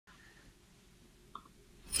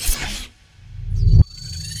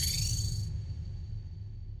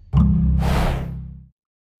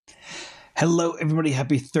Hello, everybody.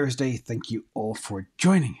 Happy Thursday. Thank you all for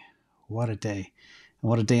joining. What a day. And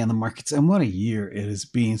what a day on the markets. And what a year it has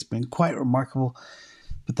been. It's been quite remarkable.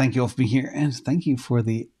 But thank you all for being here. And thank you for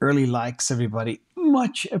the early likes, everybody.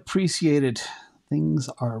 Much appreciated. Things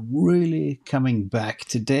are really coming back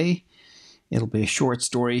today. It'll be a short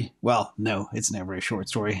story. Well, no, it's never a short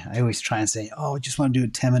story. I always try and say, I just want to do a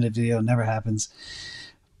 10-minute video. It never happens.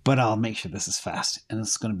 But I'll make sure this is fast. And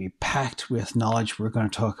it's going to be packed with knowledge. We're going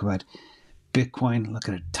to talk about Bitcoin, look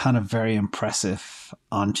at a ton of very impressive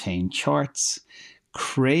on-chain charts,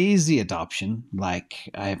 crazy adoption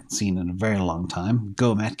like I haven't seen in a very long time.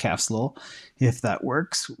 Go Metcalfe's law, if that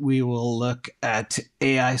works. We will look at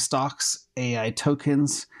AI stocks, AI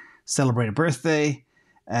tokens, celebrate a birthday.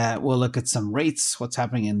 We'll look at some rates, what's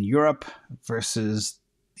happening in Europe versus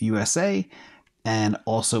the USA, and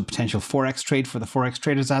also potential Forex trade for the Forex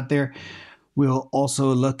traders out there. We'll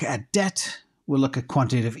also look at debt. We'll look at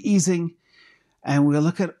quantitative easing. And we'll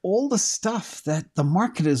look at all the stuff that the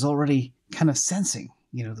market is already kind of sensing,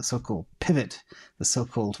 the so-called pivot, the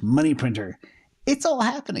so-called money printer. It's all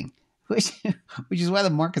happening, which is why the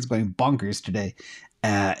market's going bonkers today.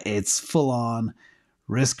 It's full on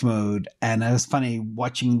risk mode. And it was funny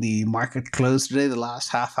watching the market close today, the last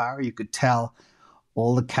half hour. You could tell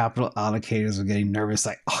all the capital allocators were getting nervous,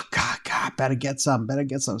 like, oh, God, better get some.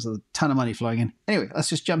 So a ton of money flowing in. Anyway, let's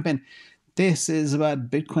just jump in. This is about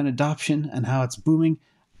Bitcoin adoption and how it's booming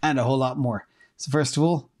and a whole lot more. So first of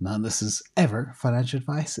all, none of this is ever financial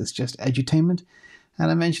advice. It's just edutainment. And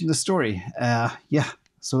I mentioned the story.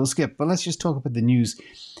 So we'll skip. But let's just talk about the news.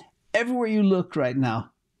 Everywhere you look right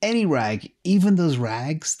now, any rag, even those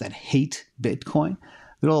rags that hate Bitcoin,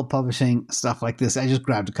 they're all publishing stuff like this. I just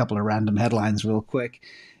grabbed a couple of random headlines real quick.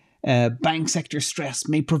 Bank sector stress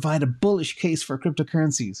may provide a bullish case for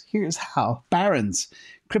cryptocurrencies. Here's how. Barron's.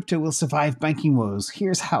 Crypto will survive banking woes.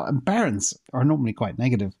 Here's how. And Barron's are normally quite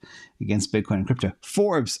negative against Bitcoin and crypto.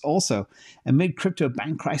 Forbes also. Amid crypto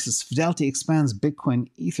bank crisis, Fidelity expands Bitcoin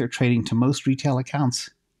Ether trading to most retail accounts.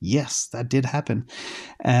 Yes, that did happen.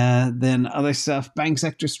 Then other stuff. Bank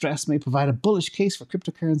sector stress may provide a bullish case for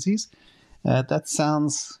cryptocurrencies. That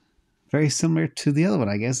sounds very similar to the other one,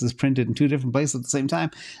 I guess. It's printed in two different places at the same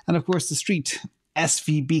time. And of course, the street.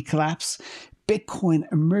 SVB collapse. Bitcoin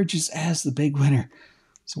emerges as the big winner.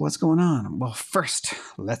 So what's going on? Well, first,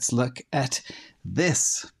 let's look at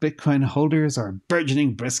this. Bitcoin holders are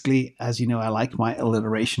burgeoning briskly. As you know, I like my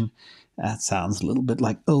alliteration. That sounds a little bit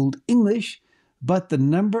like old English. But the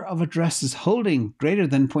number of addresses holding greater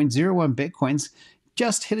than 0.01 Bitcoins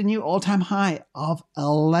just hit a new all-time high of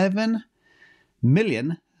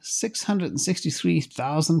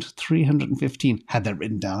 11,663,315. Had that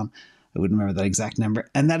written down. I wouldn't remember that exact number.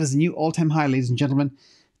 And that is a new all-time high, ladies and gentlemen.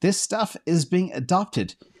 This stuff is being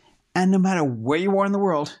adopted. And no matter where you are in the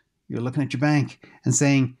world, you're looking at your bank and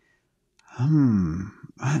saying,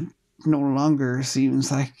 that no longer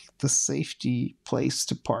seems like the safety place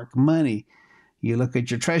to park money. You look at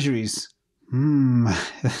your treasuries. That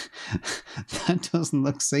doesn't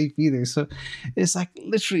look safe either. So it's like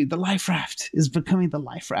literally the life raft is becoming the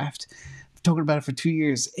life raft. I've talking about it for 2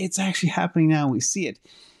 years. It's actually happening now. We see it.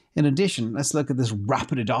 In addition, let's look at this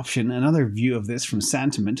rapid adoption. Another view of this from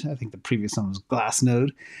Sentiment. I think the previous one was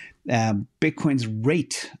Glassnode. Bitcoin's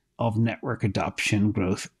rate of network adoption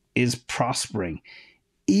growth is prospering.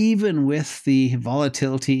 Even with the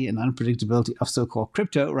volatility and unpredictability of so-called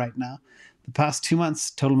crypto right now, the past 2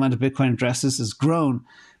 months, total amount of Bitcoin addresses has grown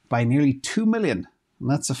by nearly 2 million. And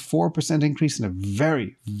that's a 4% increase in a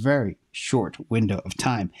very, very short window of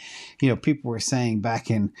time. People were saying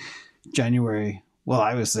back in January, well,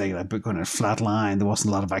 I was saying that Bitcoin had a flat line. There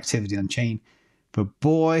wasn't a lot of activity on chain. But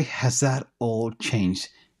boy, has that all changed.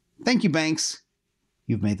 Thank you, banks.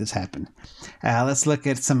 You've made this happen. Let's look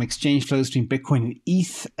at some exchange flows between Bitcoin and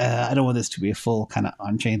ETH. I don't want this to be a full kind of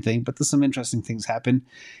on-chain thing, but there's some interesting things happen.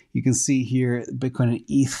 You can see here Bitcoin and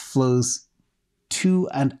ETH flows to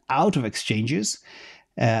and out of exchanges.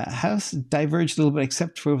 Has diverged a little bit,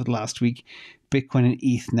 except for over the last week. Bitcoin and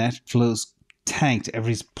ETH net flows tanked.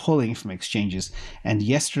 Everybody's pulling from exchanges. And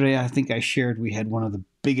yesterday, I think I shared we had one of the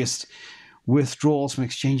biggest withdrawals from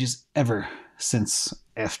exchanges ever since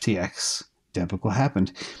FTX debacle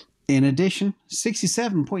happened. In addition,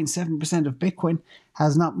 67.7% of Bitcoin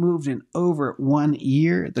has not moved in over 1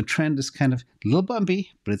 year. The trend is kind of a little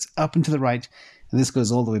bumpy, but it's up and to the right. And this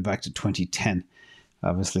goes all the way back to 2010.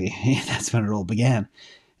 Obviously, that's when it all began.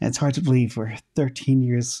 And it's hard to believe we're 13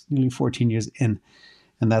 years, nearly 14 years in.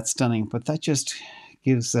 And that's stunning. But that just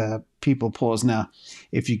gives people pause. Now,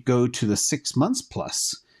 if you go to the 6 months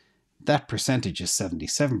plus, that percentage is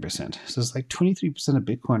 77%. So it's like 23% of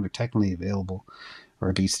Bitcoin are technically available or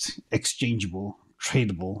at least exchangeable,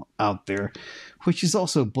 tradable out there, which is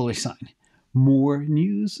also a bullish sign. More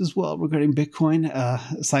news as well regarding Bitcoin.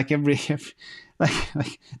 It's like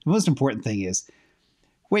the most important thing is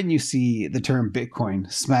when you see the term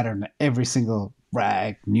Bitcoin smattered in every single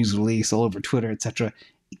rag, news release, all over Twitter, etc.,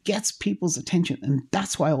 it gets people's attention, and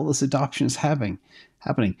that's why all this adoption is happening.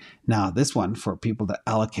 Now, this one, for people that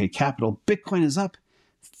allocate capital, Bitcoin is up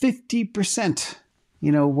 50%.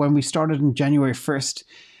 When we started on January 1st,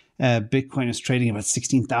 Bitcoin is trading about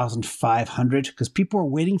 16,500 because people are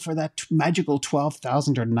waiting for that magical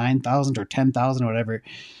 12,000 or 9,000 or 10,000 or whatever.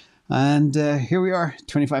 And here we are,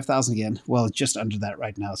 25,000 again. Well, just under that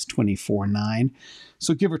right now. It's 24.9.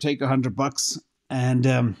 So give or take $100.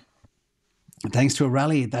 And thanks to a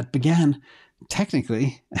rally that began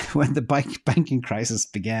technically when the banking crisis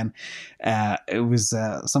began, it was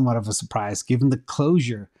somewhat of a surprise given the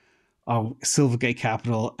closure of Silvergate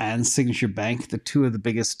Capital and Signature Bank, the two of the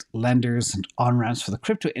biggest lenders and on-ramps for the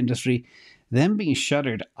crypto industry, them being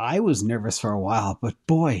shuttered. I was nervous for a while, but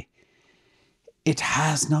boy, it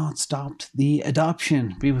has not stopped the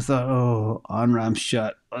adoption. People thought, oh, on-ramps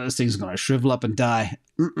shut, this thing's going to shrivel up and die.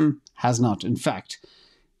 Has not. In fact,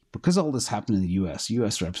 because all this happened in the US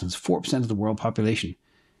represents 4% of the world population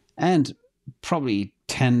and probably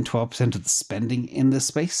 10-12% of the spending in this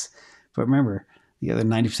space. But remember, the other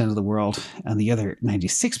 90% of the world and the other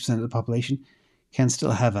 96% of the population can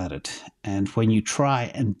still have at it. And when you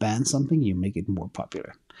try and ban something, you make it more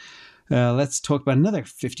popular. Let's talk about another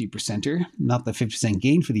 50%er, not the 50%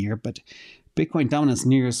 gain for the year, but Bitcoin dominance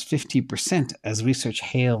nears 50% as research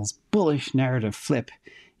hails bullish narrative flip.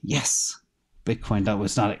 Yes, Bitcoin that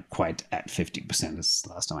was not quite at 50%. This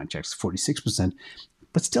last time I checked, 46%.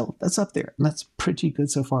 But still, that's up there. And that's pretty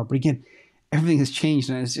good so far. But again, everything has changed.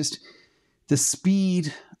 And it's just the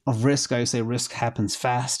speed of risk. I would say risk happens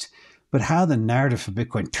fast. But how the narrative for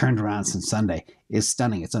Bitcoin turned around since Sunday is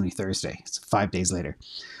stunning. It's only Thursday. It's 5 days later.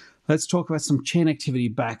 Let's talk about some chain activity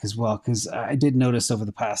back as well, because I did notice over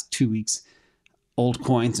the past 2 weeks,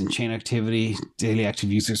 altcoins and chain activity, daily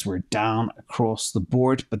active users were down across the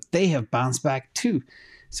board, but they have bounced back too.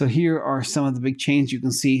 So here are some of the big chains. You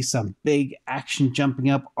can see some big action jumping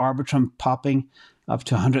up, Arbitrum popping up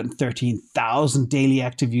to 113,000 daily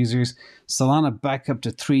active users. Solana back up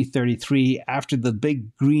to 333 after the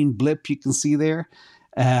big green blip you can see there.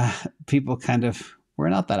 People kind of were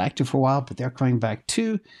not that active for a while, but they're coming back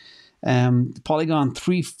too. Polygon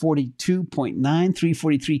 342.9,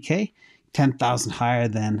 343K, 10,000 higher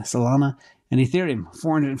than Solana. And Ethereum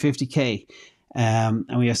 450K. And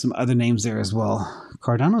we have some other names there as well.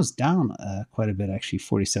 Cardano's down quite a bit, actually,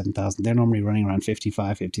 47,000. They're normally running around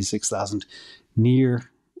 55, 56,000. Near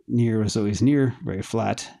is always near, very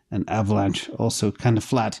flat. And Avalanche also kind of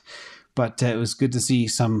flat. But it was good to see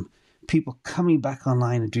some people coming back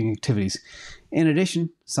online and doing activities. In addition,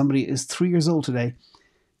 somebody is 3 years old today.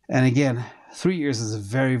 And again, 3 years is a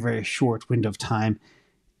very, very short window of time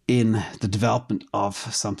in the development of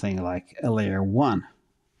something like a layer 1.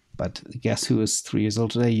 But guess who is 3 years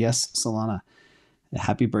old today? Yes, Solana.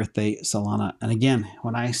 Happy birthday, Solana. And again,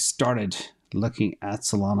 when I started looking at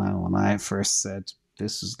Solana, when I first said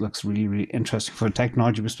looks really, really interesting from a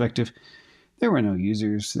technology perspective, there were no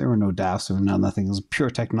users, there were no DAOs, there was nothing. It was pure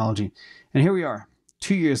technology. And here we are,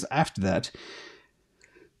 2 years after that.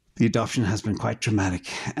 The adoption has been quite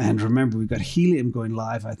dramatic. And remember, we've got Helium going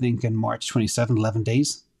live, I think, in March 27, 11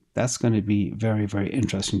 days. That's going to be very, very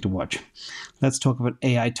interesting to watch. Let's talk about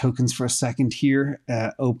AI tokens for a second here.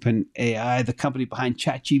 OpenAI, the company behind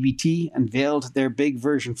ChatGPT, unveiled their big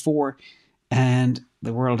version 4, and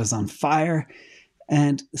the world is on fire.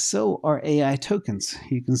 And so are AI tokens.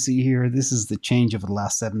 You can see here, this is the change over the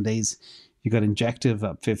last 7 days. You got Injective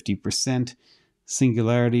up 50%,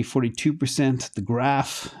 Singularity 42%, the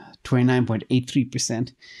Graph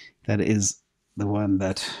 29.83%. That is the one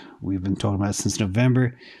that we've been talking about since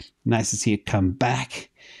November. Nice to see it come back.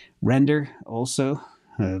 Render also.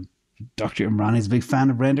 Dr. Imrani is a big fan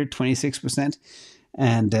of Render, 26%.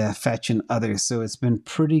 And Fetch and others. So it's been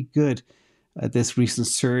pretty good. This recent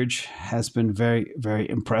surge has been very, very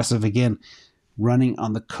impressive. Again, running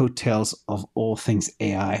on the coattails of all things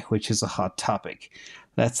AI, which is a hot topic.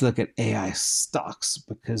 Let's look at AI stocks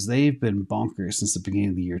because they've been bonkers since the beginning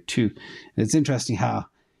of the year too. And it's interesting how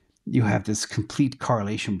you have this complete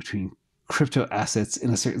correlation between crypto assets in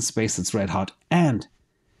a certain space that's red hot and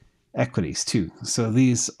equities too. So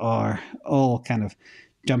these are all kind of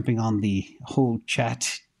jumping on the whole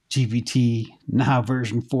chat GPT now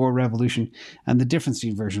version 4 revolution, and the difference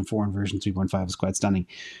between version 4 and version 3.5 is quite stunning.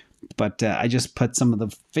 But I just put some of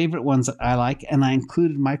the favorite ones that I like, and I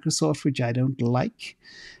included Microsoft, which I don't like.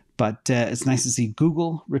 But it's nice to see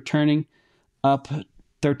Google returning up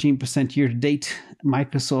 13% year to date,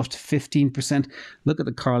 Microsoft 15%. Look at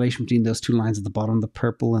the correlation between those two lines at the bottom, the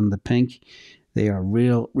purple and the pink. They are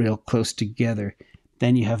real close together.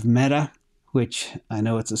 Then you have Meta, which I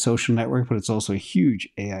know it's a social network, but it's also a huge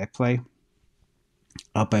AI play.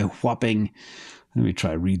 Up a whopping, let me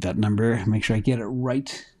try to read that number, make sure I get it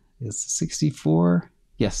right. It's 64.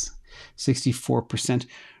 Yes, 64%.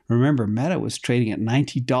 Remember, Meta was trading at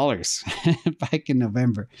 $90 back in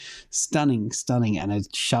November. Stunning. And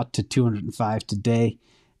it shot to 205 today.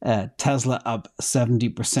 Tesla up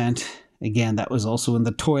 70%. Again, that was also in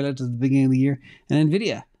the toilet at the beginning of the year. And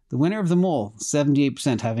Nvidia, the winner of them all,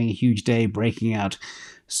 78%, having a huge day, breaking out.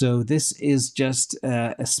 So this is just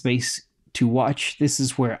a space to watch. This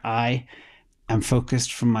is where I am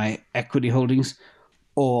focused from my equity holdings.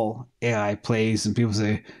 All AI plays, and people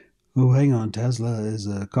say, oh, hang on, Tesla is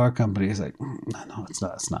a car company. It's like, no, it's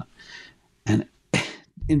not. And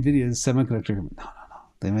Nvidia is a semiconductor company. No.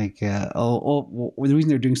 They make, the reason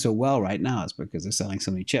they're doing so well right now is because they're selling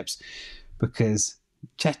so many chips. Because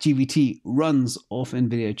ChatGPT runs off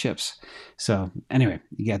Nvidia chips. So anyway,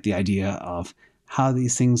 you get the idea of how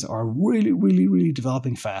these things are really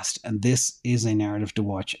developing fast. And this is a narrative to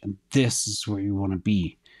watch. And this is where you want to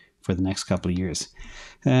be for the next couple of years.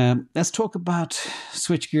 Let's talk about,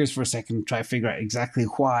 switch gears for a second, try to figure out exactly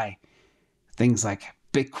why things like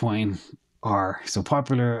Bitcoin are so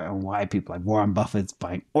popular and why people like Warren Buffett's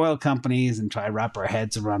buying oil companies, and try to wrap our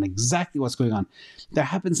heads around exactly what's going on. There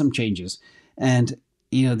have been some changes. And,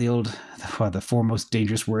 the four most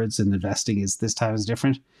dangerous words in investing is this time is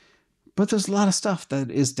different. But there's a lot of stuff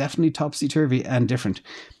that is definitely topsy-turvy and different.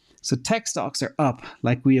 So tech stocks are up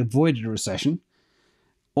like we avoided a recession.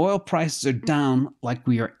 Oil prices are down like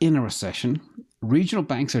we are in a recession. Regional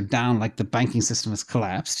banks are down like the banking system has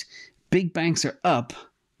collapsed. Big banks are up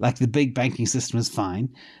like the big banking system is fine.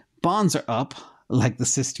 Bonds are up like the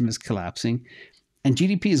system is collapsing. And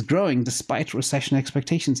GDP is growing despite recession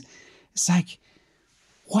expectations. It's like,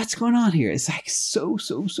 what's going on here? It's like so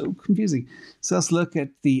confusing. So let's look at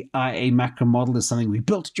the IA macro model. This is something we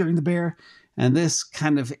built during the bear. And this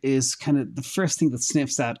is the first thing that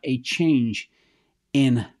sniffs out a change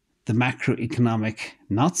in the macroeconomic,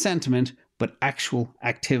 not sentiment, but actual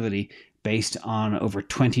activity based on over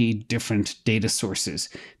 20 different data sources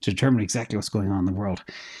to determine exactly what's going on in the world.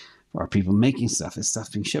 Are people making stuff? Is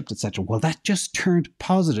stuff being shipped, etc.? Well, that just turned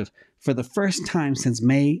positive for the first time since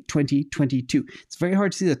May 2022. It's very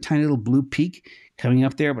hard to see the tiny little blue peak coming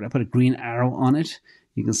up there, but I put a green arrow on it.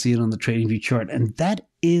 You can see it on the TradingView chart. And that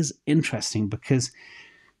is interesting because,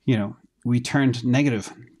 we turned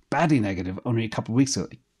negative, badly negative, only a couple of weeks ago.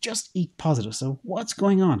 It just eked positive. So what's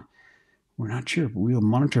going on? We're not sure, but we'll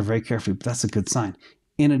monitor very carefully, but that's a good sign.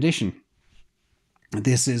 In addition,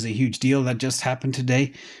 this is a huge deal that just happened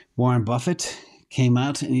today. Warren Buffett came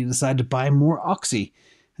out and he decided to buy more OXY.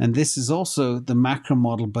 And this is also the macro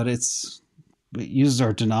model, but it uses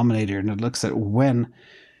our denominator, and it looks at when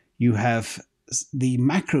you have the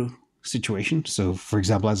macro situation. So, for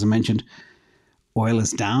example, as I mentioned, oil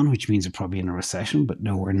is down, which means we're probably in a recession, but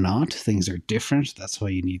no, we're not. Things are different. That's why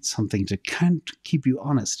you need something to kind of keep you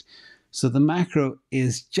honest. So the macro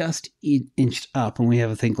is just inched up, and we have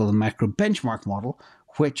a thing called the macro benchmark model,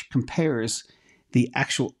 which compares the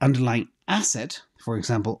actual underlying asset, for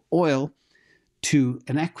example, oil, to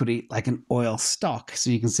an equity like an oil stock. So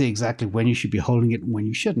you can see exactly when you should be holding it and when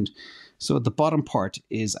you shouldn't. So the bottom part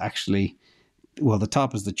is actually, the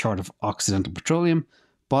top is the chart of Occidental Petroleum.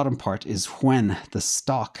 Bottom part is when the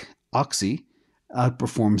stock OXY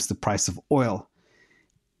outperforms the price of oil.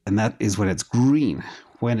 And that is when it's green.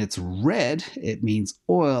 When it's red, it means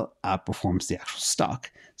oil outperforms the actual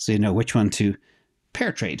stock. So you know which one to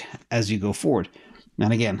pair trade as you go forward.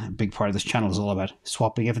 And again, a big part of this channel is all about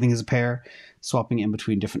swapping everything as a pair, swapping in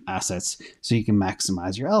between different assets so you can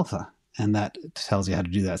maximize your alpha. And that tells you how to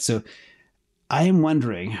do that. So I am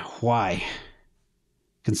wondering why,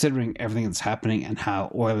 considering everything that's happening and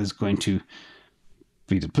how oil is going to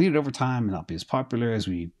be depleted over time and not be as popular as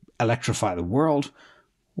we electrify the world,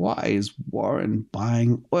 why is Warren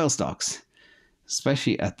buying oil stocks,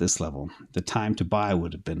 especially at this level? The time to buy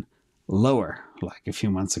would have been lower, like a few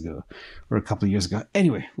months ago or a couple of years ago.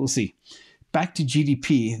 Anyway, we'll see. Back to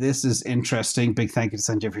GDP. This is interesting. Big thank you to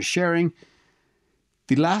Sanjay for sharing.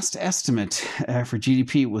 The last estimate for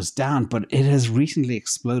GDP was down, but it has recently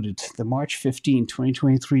exploded. The March 15,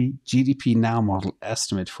 2023 GDPNow model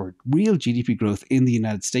estimate for real GDP growth in the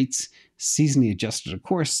United States, seasonally adjusted, of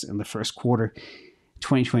course, in the first quarter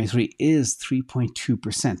 2023 is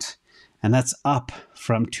 3.2%. And that's up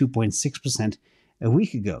from 2.6% a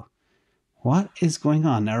week ago. What is going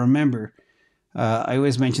on? Now, remember, I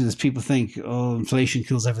always mention this. People think, oh, inflation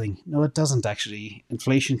kills everything. No, it doesn't actually.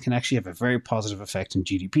 Inflation can actually have a very positive effect on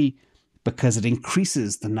GDP because it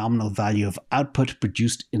increases the nominal value of output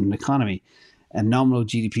produced in an economy. And nominal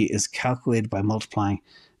GDP is calculated by multiplying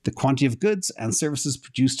the quantity of goods and services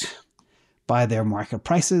produced by their market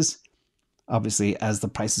prices. Obviously, as the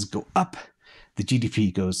prices go up, the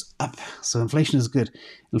GDP goes up. So inflation is good.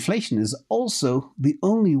 Inflation is also the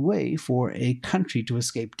only way for a country to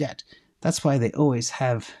escape debt. That's why they always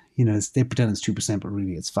have, they pretend it's 2%, but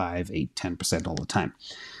really it's 5, 8, 10% all the time.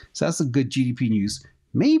 So that's a good GDP news.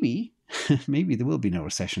 Maybe there will be no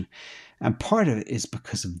recession. And part of it is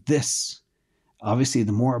because of this. Obviously,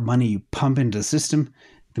 the more money you pump into the system,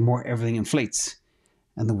 the more everything inflates.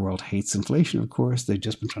 And the world hates inflation, of course. They've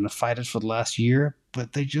just been trying to fight it for the last year,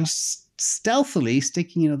 but they're just stealthily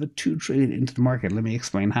sticking another $2 trillion into the market. Let me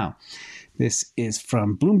explain how. This is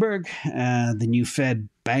from Bloomberg. The new Fed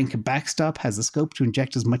bank backstop has the scope to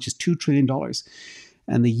inject as much as $2 trillion.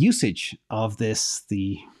 And the usage of this,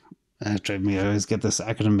 I always get this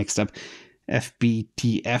acronym mixed up,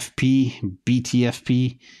 FBTFP,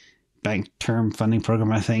 BTFP, Bank Term Funding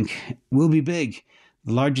Program, I think, will be big.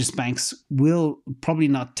 The largest banks will probably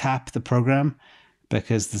not tap the program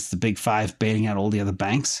because this is the big five bailing out all the other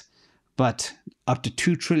banks. But up to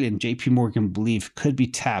 $2 trillion, JP Morgan believe could be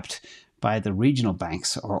tapped by the regional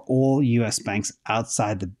banks or all US banks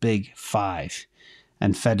outside the big five.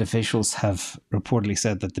 And Fed officials have reportedly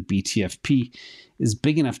said that the BTFP is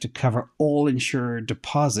big enough to cover all insurer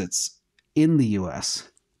deposits in the US.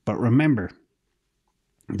 But remember,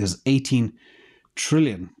 there's 18 or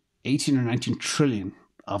 19 trillion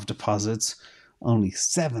of deposits. Only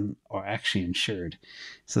 7 are actually insured.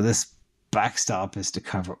 So this backstop is to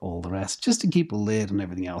cover all the rest, just to keep a lid on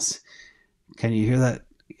everything else. Can you hear that?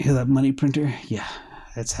 Hear that money printer? Yeah,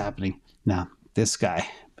 it's happening. Now, this guy,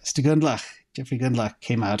 Mr. Gundlach, Jeffrey Gundlach,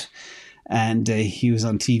 came out and he was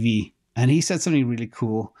on TV and he said something really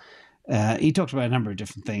cool. He talked about a number of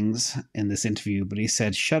different things in this interview, but he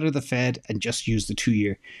said, shutter the Fed and just use the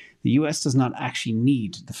 2-year. The US does not actually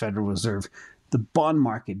need the Federal Reserve. The bond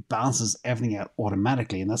market balances everything out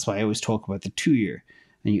automatically, and that's why I always talk about the 2-year.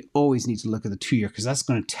 And you always need to look at the 2-year because that's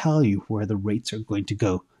going to tell you where the rates are going to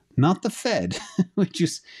go, not the Fed, which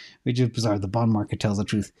is bizarre. The bond market tells the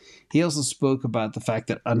truth. He also spoke about the fact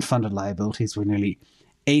that unfunded liabilities were nearly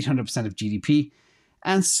 800% of GDP,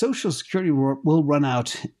 and Social Security will run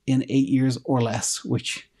out in 8 years or less,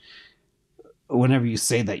 which, whenever you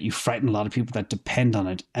say that, you frighten a lot of people that depend on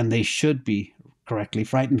it, and they should be correctly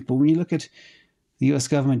frightened. But when you look at the US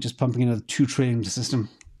government just pumping another $2 trillion into the system,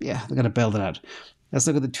 yeah, they're going to bail that out. Let's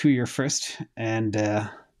look at the 2-year first, and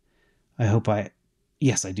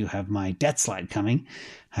yes, I do have my debt slide coming.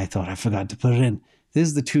 I thought I forgot to put it in. This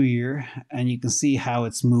is the 2-year, and you can see how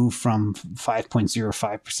it's moved from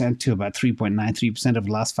 5.05% to about 3.93% over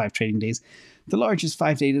the last 5 trading days. The largest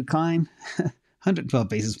 5-day decline, 112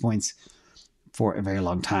 basis points for a very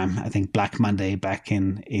long time. I think Black Monday back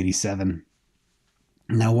in 87.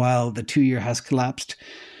 Now, while the 2-year has collapsed,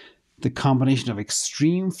 the combination of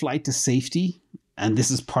extreme flight to safety, and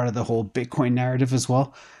this is part of the whole Bitcoin narrative as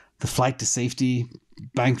well, the flight to safety,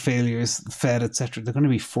 bank failures, the Fed, etc., they're going to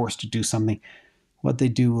be forced to do something. What they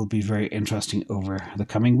do will be very interesting over the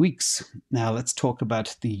coming weeks. Now, let's talk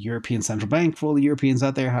about the European Central Bank. For all the Europeans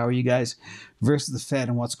out there, how are you guys? Versus the Fed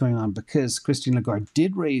and what's going on, because Christine Lagarde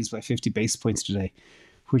did raise by 50 basis points today,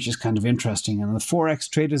 which is kind of interesting. And the Forex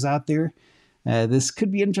traders out there, this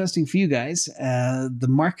could be interesting for you guys. The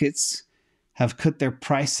markets have cut their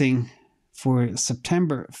pricing for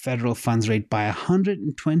September federal funds rate by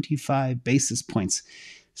 125 basis points.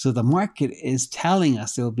 So the market is telling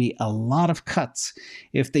us there will be a lot of cuts.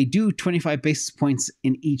 If they do 25 basis points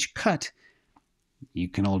in each cut, you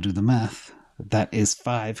can all do the math. That is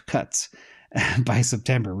 5 cuts by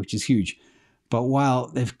September, which is huge. But while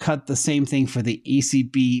they've cut the same thing for the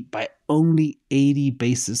ECB by only 80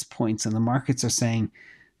 basis points, and the markets are saying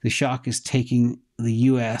the shock is taking the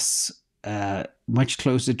US much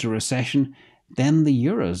closer to recession than the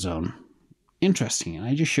Eurozone. Interesting. And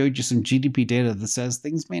I just showed you some GDP data that says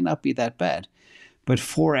things may not be that bad. But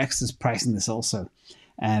Forex is pricing this also.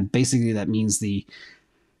 And basically that means the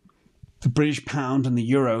British pound and the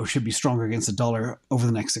euro should be stronger against the dollar over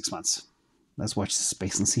the next 6 months. Let's watch this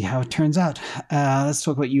space and see how it turns out. Let's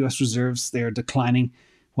talk about US reserves. They're declining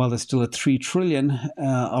while there's still a $3 trillion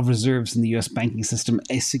of reserves in the US banking system.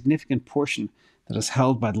 A significant portion that is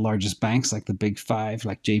held by the largest banks like the big five,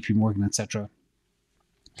 like JP Morgan, etc.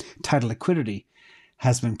 Tighter liquidity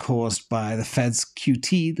has been caused by the Fed's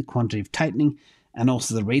QT, the quantitative tightening, and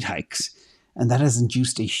also the rate hikes. and that has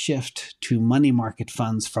induced a shift to money market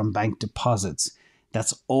funds from bank deposits.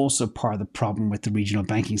 That's also part of the problem with the regional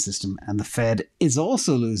banking system. And the Fed is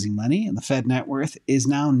also losing money, and the Fed net worth is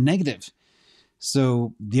now negative.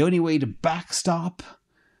 So the only way to backstop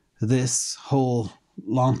this whole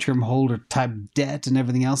long-term holder type debt and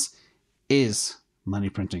everything else is money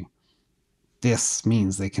printing. This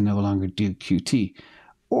means they can no longer do QT,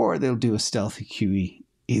 or they'll do a stealthy QE.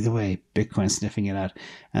 Either way, Bitcoin sniffing it out.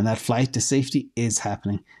 And that flight to safety is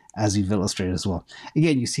happening, as we've illustrated as well.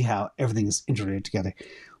 Again, you see how everything is interrelated together.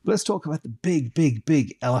 But let's talk about the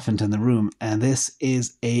big elephant in the room. And this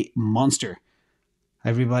is a monster.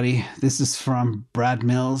 Everybody, this is from Brad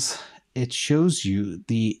Mills. It shows you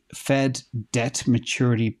the Fed debt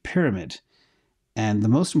maturity pyramid. And the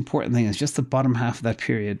most important thing is just the bottom half of that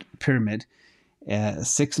pyramid.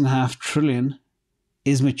 6.5 trillion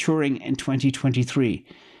is maturing in 2023,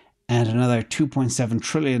 and another 2.7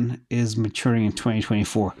 trillion is maturing in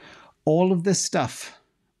 2024. All of this stuff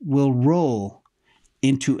will roll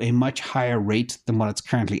into a much higher rate than what it's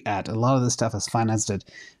currently at. A lot of this stuff is financed at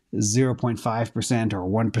 0.5%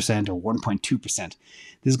 or 1% or 1.2%. This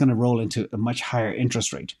is going to roll into a much higher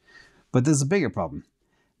interest rate. But there's a bigger problem.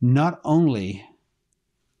 Not only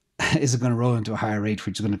is it going to roll into a higher rate,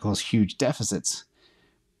 which is going to cause huge deficits,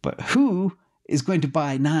 but who is going to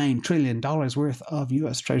buy $9 trillion worth of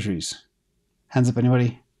US treasuries? Hands up,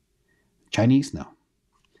 anybody? Chinese? No.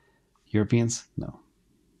 Europeans? No.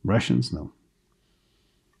 Russians? No.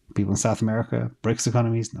 People in South America? BRICS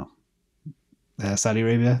economies? No. Saudi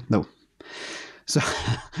Arabia? No. So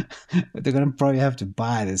they're going to probably have to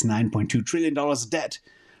buy this $9.2 trillion of debt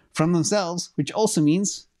from themselves, which also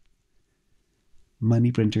means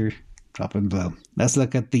money printer dropping below. Let's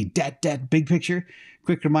look at the debt big picture.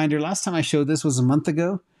 Quick reminder, last time I showed this was a month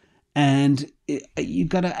ago, and you've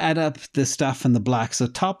got to add up the stuff in the black. So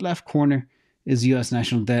top left corner is US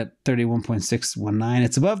national debt, 31.619.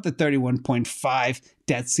 It's above the 31.5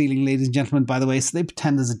 debt ceiling, ladies and gentlemen, by the way. So they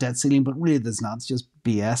pretend there's a debt ceiling, but really there's not. It's just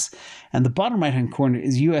BS. And the bottom right-hand corner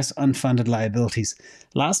is US unfunded liabilities.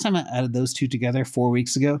 Last time I added those two together 4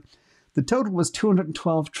 weeks ago, the total was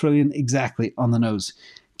 212 trillion exactly on the nose.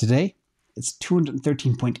 Today, it's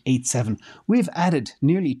 213.87. We've added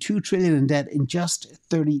nearly 2 trillion in debt in just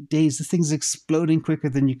 30 days. This thing's exploding quicker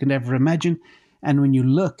than you can ever imagine. And when you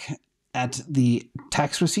look at the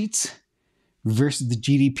tax receipts versus the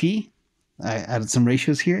GDP, I added some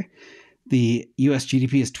ratios here. The US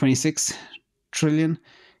GDP is 26 trillion,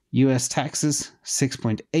 US taxes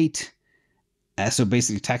 6.8. So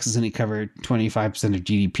basically taxes only cover 25% of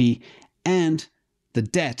GDP. And the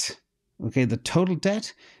debt, okay, the total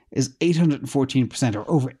debt is 814%, or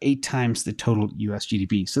over 8 times the total US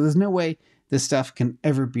GDP. So there's no way this stuff can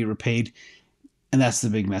ever be repaid. And that's the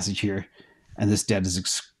big message here. And this debt is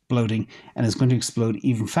exploding, and it's going to explode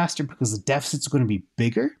even faster because the deficits are going to be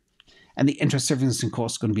bigger and the interest servicing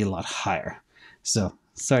cost is going to be a lot higher. So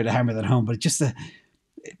sorry to hammer that home, but just the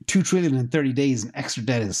 2 trillion in 30 days in extra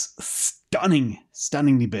debt is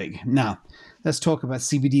stunningly big. Now, let's talk about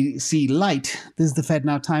CBDC Lite. This is the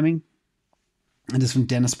FedNow Timing. And this is from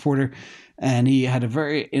Dennis Porter. And he had a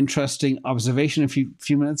very interesting observation a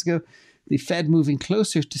few minutes ago. The Fed moving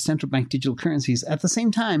closer to central bank digital currencies. At the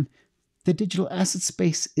same time, the digital asset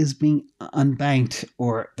space is being unbanked,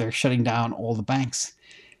 or they're shutting down all the banks.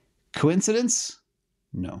 Coincidence?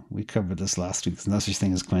 No, we covered this last week. There's no such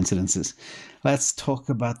thing as coincidences. Let's talk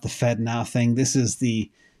about the FedNow thing. This is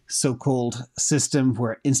the so-called system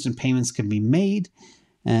where instant payments can be made.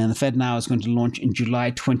 And the FedNow is going to launch in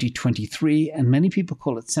July 2023. And many people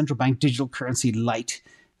call it central bank digital currency Lite.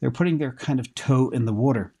 They're putting their kind of toe in the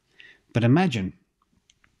water. But imagine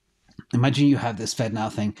you have this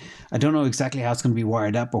FedNow thing. I don't know exactly how it's going to be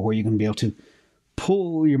wired up or where you're going to be able to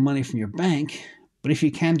pull your money from your bank. But if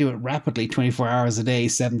you can do it rapidly, 24 hours a day,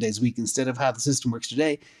 7 days a week, instead of how the system works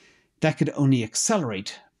today, that could only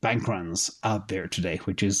accelerate bank runs out there today,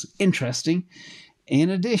 which is interesting.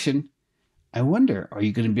 In addition, I wonder, are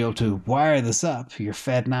you going to be able to wire this up, your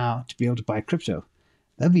FedNow, to be able to buy crypto?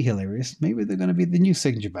 That'd be hilarious. Maybe they're going to be the new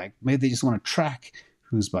signature bank. Maybe they just want to track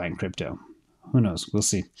who's buying crypto. Who knows? We'll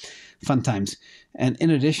see. Fun times. And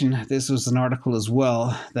in addition, this was an article as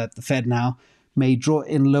well that the FedNow may draw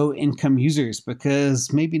in low-income users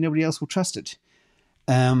because maybe nobody else will trust it.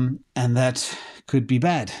 And that could be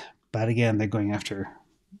bad. But again, they're going after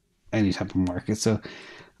any type of market. So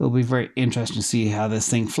it'll be very interesting to see how this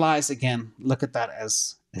thing flies. Again, look at that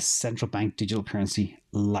as a central bank digital currency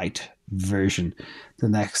Lite version. The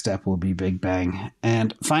next step will be Big Bang.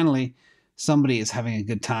 And finally, somebody is having a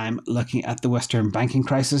good time looking at the Western banking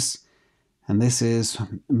crisis. And this is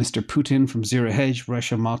Mr. Putin from Zero Hedge,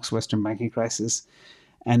 Russia mocks Western banking crisis.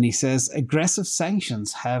 And he says, aggressive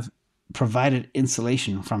sanctions have provided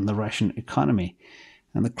insulation from the Russian economy.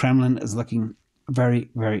 And the Kremlin is looking very,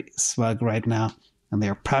 very smug right now. And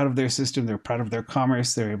they're proud of their system. They're proud of their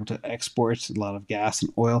commerce. They're able to export a lot of gas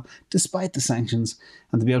and oil despite the sanctions,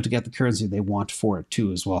 and to be able to get the currency they want for it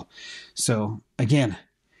too as well. So again,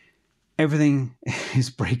 everything is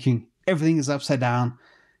breaking. Everything is upside down,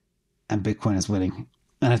 and Bitcoin is winning.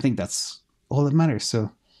 And I think that's all that matters.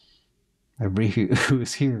 So everybody who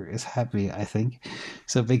is here is happy, I think.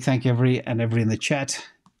 So big thank you, everybody in the chat.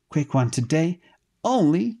 Quick one today,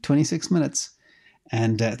 only 26 minutes.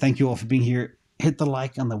 And thank you all for being here. Hit the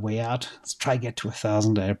like on the way out. Let's try to get to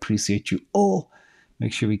 1,000. I appreciate you all.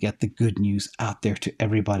 Make sure we get the good news out there to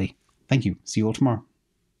everybody. Thank you. See you all tomorrow.